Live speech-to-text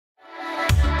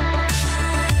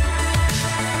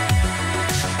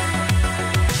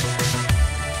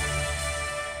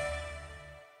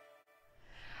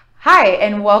Hi,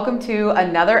 and welcome to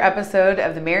another episode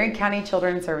of the Marion County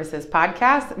Children's Services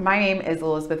Podcast. My name is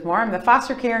Elizabeth Moore. I'm the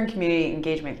Foster Care and Community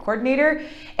Engagement Coordinator.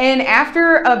 And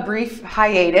after a brief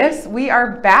hiatus, we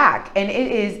are back. And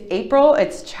it is April.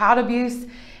 It's Child Abuse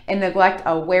and Neglect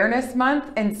Awareness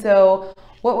Month. And so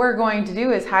what we're going to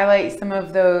do is highlight some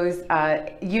of those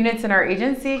units in our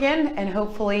agency again, and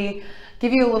hopefully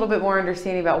give you a little bit more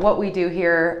understanding about what we do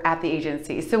here at the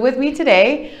agency. So with me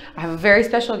today, I have a very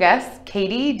special guest,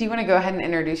 Katie. Do you want to go ahead and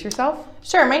introduce yourself?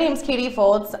 Sure, my name is Kaity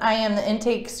Foltz. I am the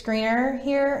intake screener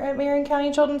here at Marion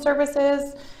County Children's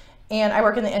Services, and I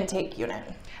work in the intake unit.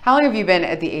 How long have you been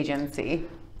at the agency?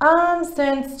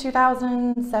 Since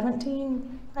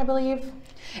 2017, I believe.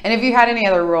 And have you had any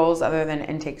other roles other than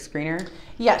intake screener?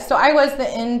 Yes, so I was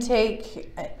the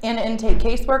intake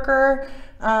caseworker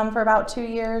for about 2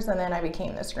 years, and then I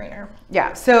became the screener.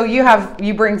 Yeah, so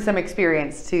you bring some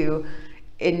experience to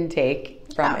intake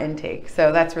from intake,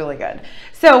 so that's really good.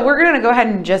 So we're gonna go ahead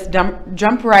and just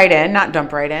jump right in, not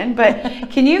dump right in, but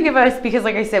can you give us, because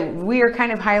like I said, we are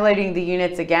kind of highlighting the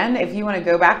units again. If you want to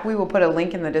go back, we will put a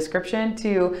link in the description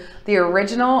to the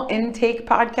original intake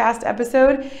podcast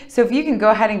episode. So if you can go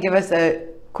ahead and give us a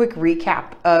quick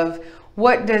recap of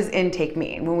what does intake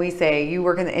mean? When we say you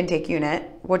work in the intake unit,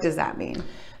 what does that mean?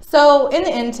 So in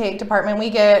the intake department, we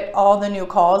get all the new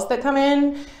calls that come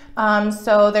in.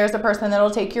 So there's a person that'll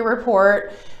take your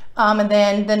report, and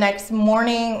then the next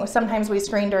morning, sometimes we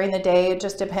screen during the day, it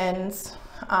just depends.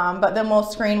 But then we'll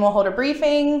hold a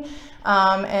briefing,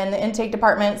 and the intake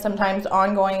department, sometimes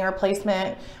ongoing or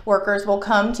placement workers will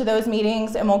come to those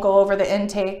meetings, and we'll go over the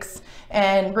intakes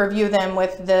and review them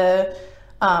with the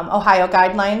Ohio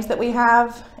guidelines that we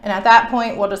have. And at that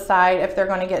point, we'll decide if they're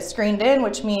going to get screened in,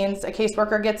 which means a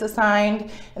caseworker gets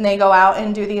assigned and they go out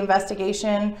and do the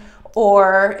investigation,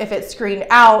 or if it's screened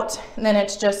out, then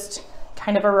it's just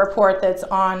kind of a report that's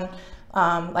on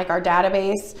like our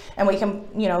database, and we can,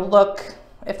 look,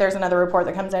 if there's another report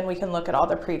that comes in, we can look at all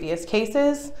the previous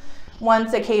cases.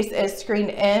 Once a case is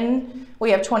screened in,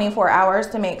 we have 24 hours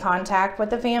to make contact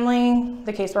with the family.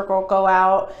 The caseworker will go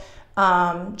out,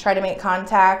 try to make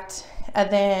contact, and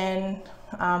then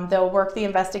they'll work the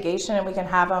investigation, and we can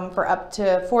have them for up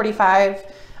to 45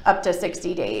 up to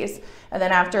 60 days. And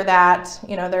then after that,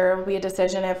 there will be a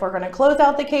decision if we're going to close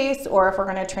out the case or if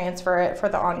we're going to transfer it for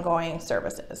the ongoing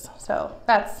services. So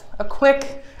that's a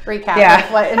quick recap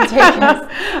of what intake is.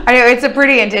 I know it's a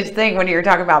pretty intense thing when you're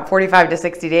talking about 45 to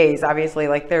 60 days. Obviously,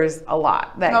 like there's a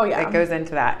lot that goes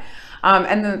into that.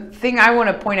 And the thing I want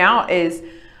to point out is,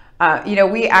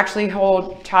 we actually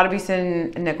hold child abuse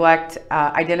and neglect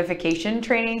identification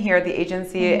training here at the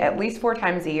agency at least 4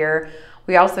 times a year.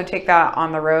 We also take that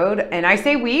on the road, and I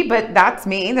say we, but that's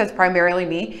me. That's primarily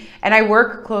me. And I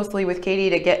work closely with Katie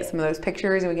to get some of those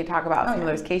pictures, and we can talk about some of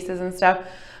those cases and stuff.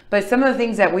 But some of the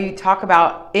things that we talk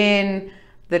about in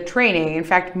the training, in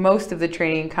fact, most of the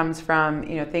training comes from,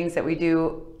 things that we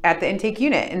do at the intake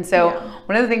unit. And so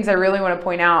one of the things I really want to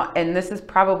point out, and this is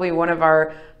probably one of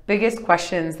our biggest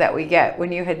questions that we get,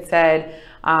 when you had said,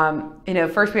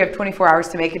 first we have 24 hours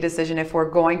to make a decision if we're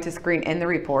going to screen in the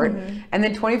report, and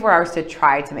then 24 hours to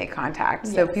try to make contact.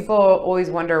 So people always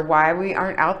wonder why we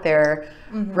aren't out there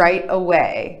right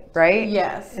away, right?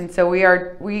 Yes. And so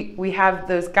we have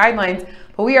those guidelines,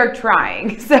 but we are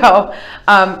trying. So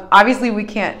obviously we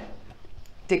can't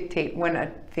dictate when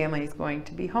a family is going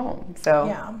to be home.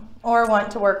 So or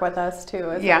want to work with us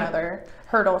too is another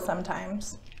hurdle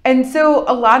sometimes. And so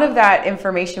a lot of that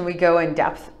information we go in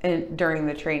depth during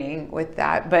the training with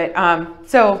that. But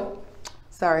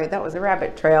sorry, that was a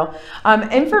rabbit trail.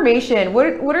 Information,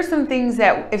 what are some things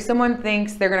that if someone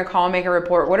thinks they're going to call and make a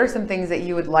report, what are some things that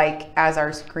you would like as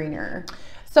our screener?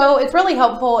 So it's really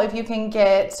helpful if you can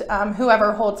get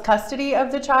whoever holds custody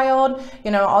of the child.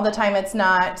 All the time it's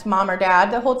not mom or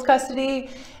dad that holds custody.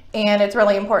 And it's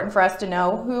really important for us to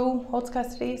know who holds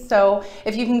custody. So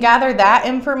if you can gather that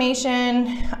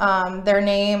information, their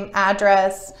name,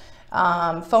 address,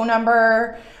 phone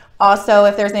number, also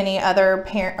if there's any other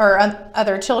parent or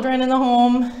other children in the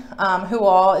home, who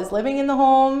all is living in the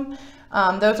home,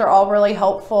 those are all really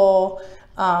helpful,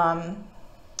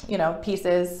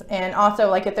 pieces. And also,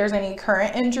 like, if there's any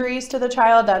current injuries to the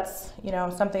child, that's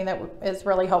something that is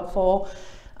really helpful.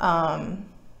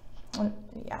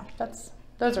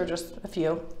 Those are just a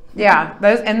few. Yeah,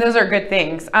 those are good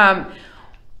things.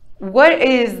 What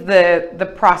is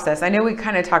the process? I know we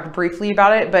kind of talked briefly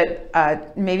about it,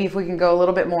 but maybe if we can go a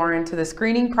little bit more into the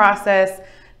screening process,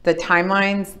 the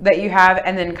timelines that you have,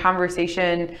 and then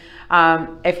conversation,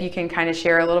 if you can kind of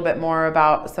share a little bit more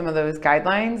about some of those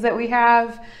guidelines that we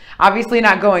have. Obviously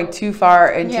not going too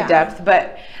far into depth,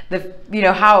 but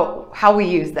how we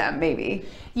use them maybe.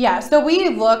 Yeah, so we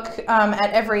look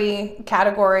at every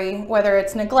category, whether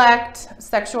it's neglect,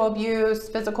 sexual abuse,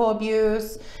 physical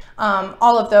abuse.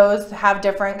 All of those have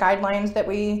different guidelines that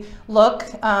we look,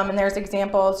 and there's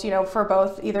examples, for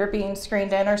both either being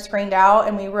screened in or screened out,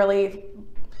 and we really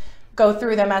go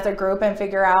through them as a group and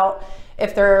figure out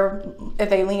if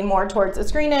they lean more towards a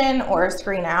screen in or a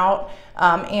screen out,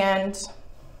 and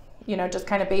just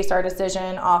kind of base our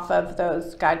decision off of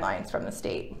those guidelines from the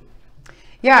state.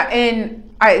 Yeah, and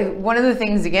one of the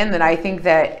things again that I think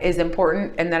that is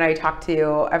important and that I talk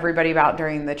to everybody about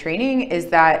during the training is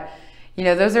that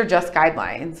those are just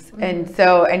guidelines.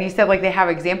 Mm-hmm. And you said like they have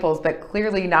examples, but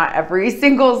clearly not every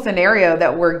single scenario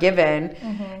that we're given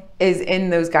mm-hmm. is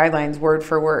in those guidelines word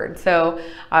for word. So,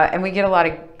 and we get a lot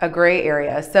of a gray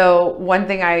area. So one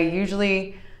thing I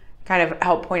usually kind of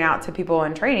help point out to people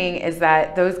in training is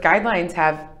that those guidelines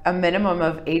have a minimum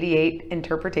of 88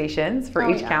 interpretations for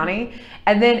each county.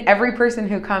 And then every person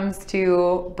who comes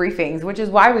to briefings, which is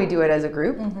why we do it as a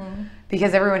group, mm-hmm.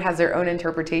 because everyone has their own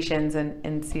interpretations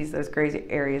and sees those gray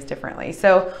areas differently.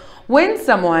 So when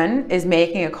someone is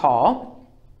making a call,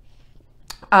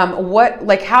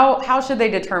 how should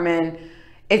they determine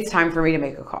it's time for me to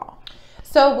make a call?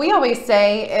 So we always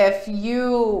say if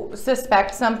you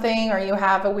suspect something or you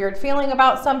have a weird feeling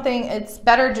about something, it's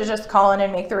better to just call in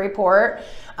and make the report.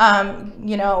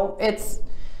 It's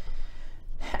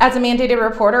as a mandated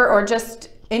reporter or just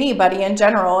anybody in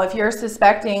general, if you're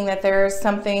suspecting that there's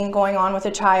something going on with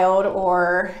a child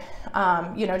or,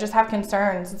 just have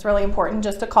concerns, it's really important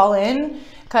just to call in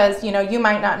because, you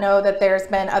might not know that there's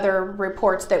been other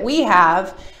reports that we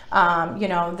have,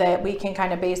 that we can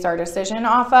kind of base our decision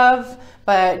off of.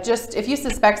 But just if you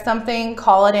suspect something,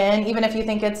 call it in, even if you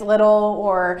think it's little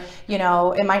or,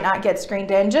 it might not get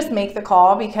screened in, just make the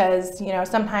call because,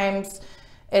 sometimes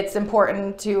it's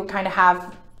important to kind of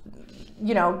have,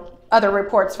 other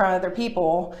reports from other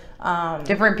people.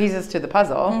 Different pieces to the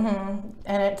puzzle. Mm-hmm.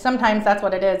 And sometimes that's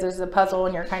what it is a puzzle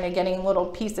and you're kind of getting little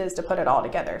pieces to put it all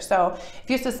together. So if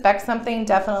you suspect something,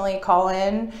 definitely call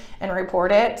in and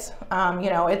report it.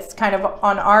 It's kind of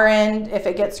on our end if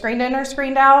it gets screened in or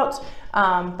screened out,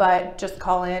 but just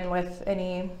call in with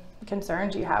any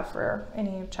concerns you have for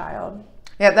any child.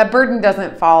 Yeah, that burden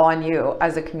doesn't fall on you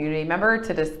as a community member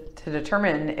to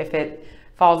determine if it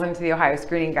falls into the Ohio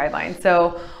screening guidelines.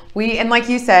 So and like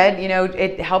you said,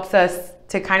 it helps us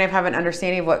to kind of have an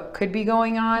understanding of what could be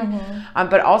going on. Mm-hmm.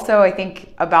 But also I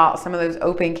think about some of those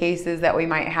open cases that we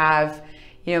might have,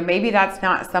 maybe that's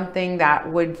not something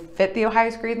that would fit the Ohio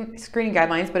screening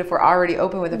guidelines, but if we're already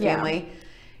open with a family,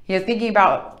 thinking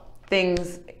about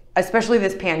things, especially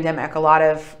this pandemic, a lot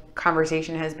of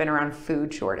conversation has been around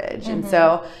food shortage. Mm-hmm. And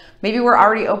so maybe we're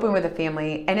already open with a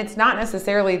family and it's not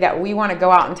necessarily that we want to go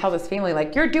out and tell this family,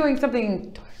 like, you're doing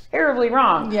something terribly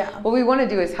wrong. Yeah. What we want to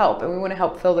do is help, and we want to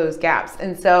help fill those gaps.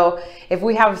 And so if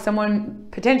we have someone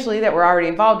potentially that we're already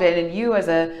involved in, and you as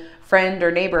a friend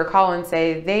or neighbor call and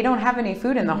say they don't have any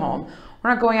food in the mm-hmm. home, we're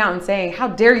not going out and saying, how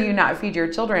dare you not feed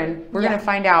your children? We're going to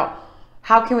find out,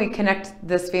 how can we connect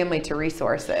this family to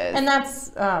resources? And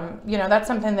that's, that's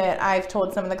something that I've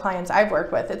told some of the clients I've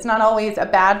worked with. It's not always a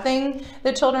bad thing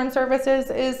that Children's Services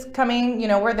is coming.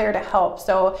 We're there to help.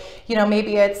 So,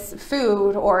 maybe it's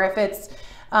food, or if it's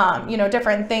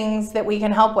different things that we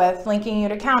can help with, linking you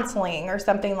to counseling or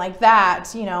something like that.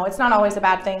 It's not always a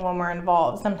bad thing when we're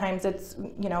involved. Sometimes it's,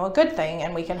 a good thing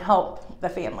and we can help the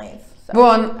families. So.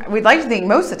 Well, and we'd like to think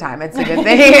most of the time it's a good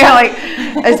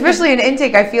thing. Especially in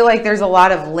intake, I feel like there's a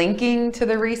lot of linking to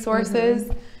the resources,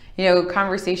 mm-hmm.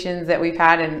 Conversations that we've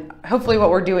had, and hopefully what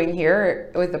we're doing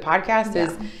here with the podcast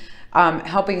is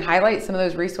helping highlight some of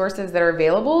those resources that are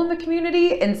available in the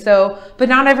community. And so, but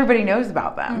not everybody knows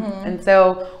about them. Mm-hmm. And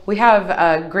so we have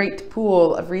a great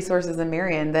pool of resources in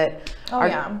Marion that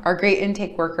our great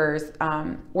intake workers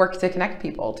work to connect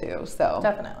people to. So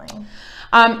definitely.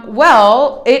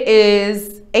 Well, it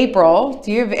is April.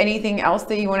 Do you have anything else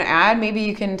that you want to add? Maybe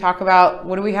you can talk about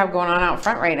what do we have going on out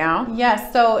front right now?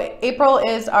 Yes, so April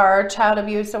is our Child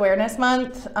Abuse Awareness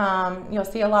Month. You'll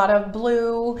see a lot of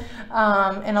blue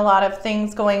and a lot of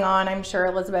things going on. I'm sure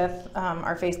Elizabeth,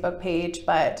 our Facebook page,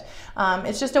 but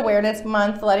it's just Awareness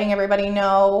Month, letting everybody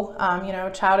know,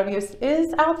 child abuse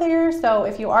is out there. So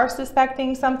if you are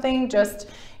suspecting something, just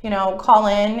call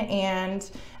in, and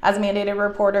as a mandated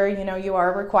reporter, you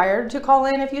are required to call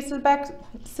in if you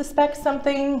suspect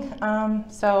something.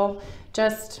 So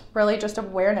just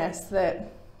awareness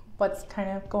that what's kind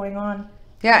of going on.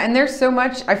 Yeah, and there's so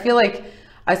much, I feel like,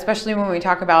 especially when we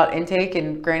talk about intake,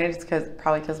 and granted it's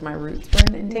probably because my roots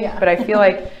were in intake, but I feel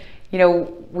like you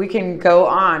know, we can go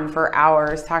on for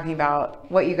hours talking about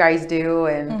what you guys do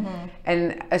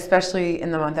and especially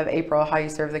in the month of April, how you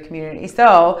serve the community.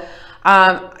 So,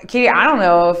 Kaity, I don't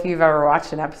know if you've ever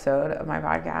watched an episode of my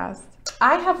podcast.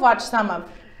 I have watched some of.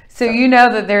 So you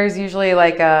know that there's usually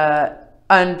like a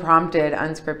unprompted,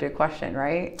 unscripted question,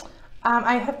 right?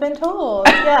 I have been told,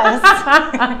 yes.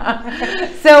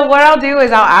 So what I'll do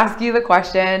is I'll ask you the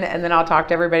question and then I'll talk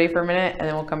to everybody for a minute and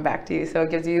then we'll come back to you. So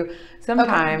it gives you some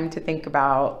time to think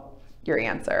about your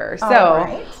answer.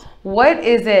 So what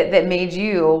is it that made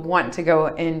you want to go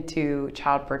into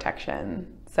child protection?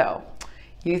 So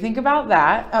you think about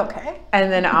that. Okay.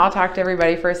 And then I'll talk to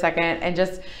everybody for a second and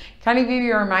just kind of give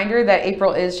you a reminder that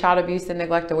April is Child Abuse and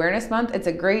Neglect Awareness Month. It's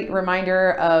a great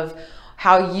reminder of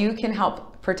how you can help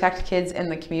protect kids in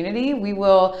the community. We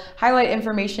will highlight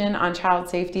information on child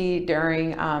safety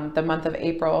during the month of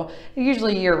April,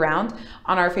 usually year round,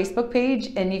 on our Facebook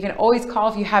page. And you can always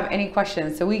call if you have any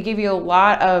questions. So we give you a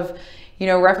lot of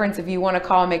reference if you want to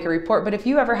call and make a report. But if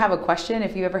you ever have a question,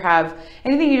 if you ever have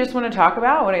anything you just want to talk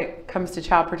about when it comes to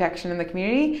child protection in the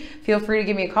community, feel free to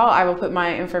give me a call. I will put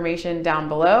my information down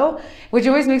below, which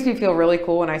always makes me feel really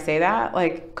cool when I say that.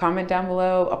 Like, comment down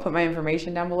below. I'll put my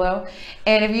information down below.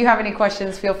 And if you have any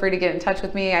questions, feel free to get in touch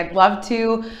with me. I'd love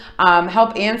to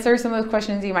help answer some of those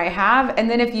questions you might have. And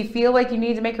then if you feel like you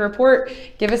need to make a report,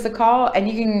 give us a call and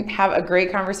you can have a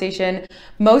great conversation,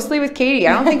 mostly with Kaity.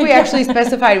 I don't think we actually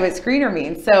specified what screener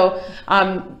means. So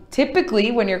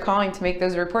typically when you're calling to make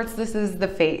those reports, this is the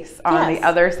face on the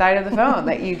other side of the phone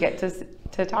that you get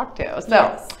to talk to.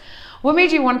 So what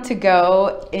made you want to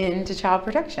go into child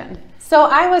protection? So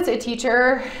I was a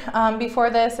teacher before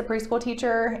this, a preschool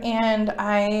teacher, and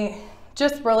I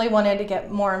just really wanted to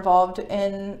get more involved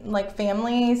in like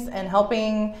families and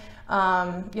helping.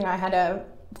 I had a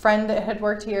friend that had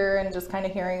worked here and just kind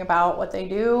of hearing about what they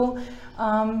do.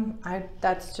 I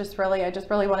just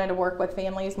really wanted to work with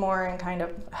families more and kind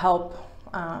of help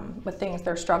with things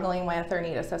they're struggling with or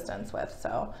need assistance with.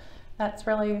 So that's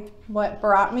really what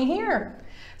brought me here.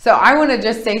 So I want to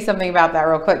just say something about that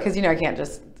real quick because I can't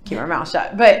just keep my mouth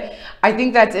shut. But I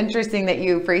think that's interesting that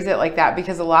you phrase it like that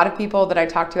because a lot of people that I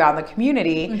talk to out in the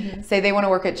community say they want to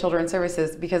work at children's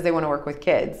services because they want to work with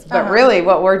kids. But really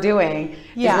what we're doing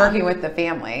is working with the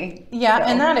family. Yeah, so.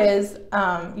 And that is,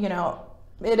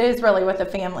 it is really with the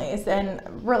families. And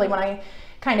really when I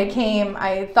kind of came,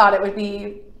 I thought it would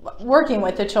be working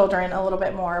with the children a little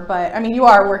bit more. But I mean, you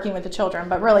are working with the children,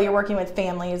 but really you're working with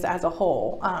families as a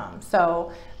whole.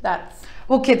 So that's...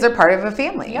 Well, kids are part of a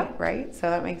family, right? So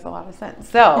that makes a lot of sense.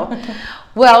 So,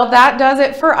 well, that does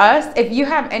it for us. If you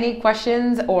have any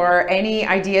questions or any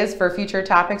ideas for future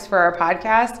topics for our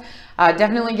podcast,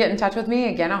 definitely get in touch with me.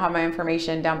 Again, I'll have my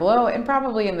information down below and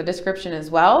probably in the description as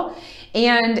well.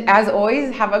 And as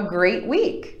always, have a great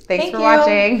week. Thanks for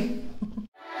watching.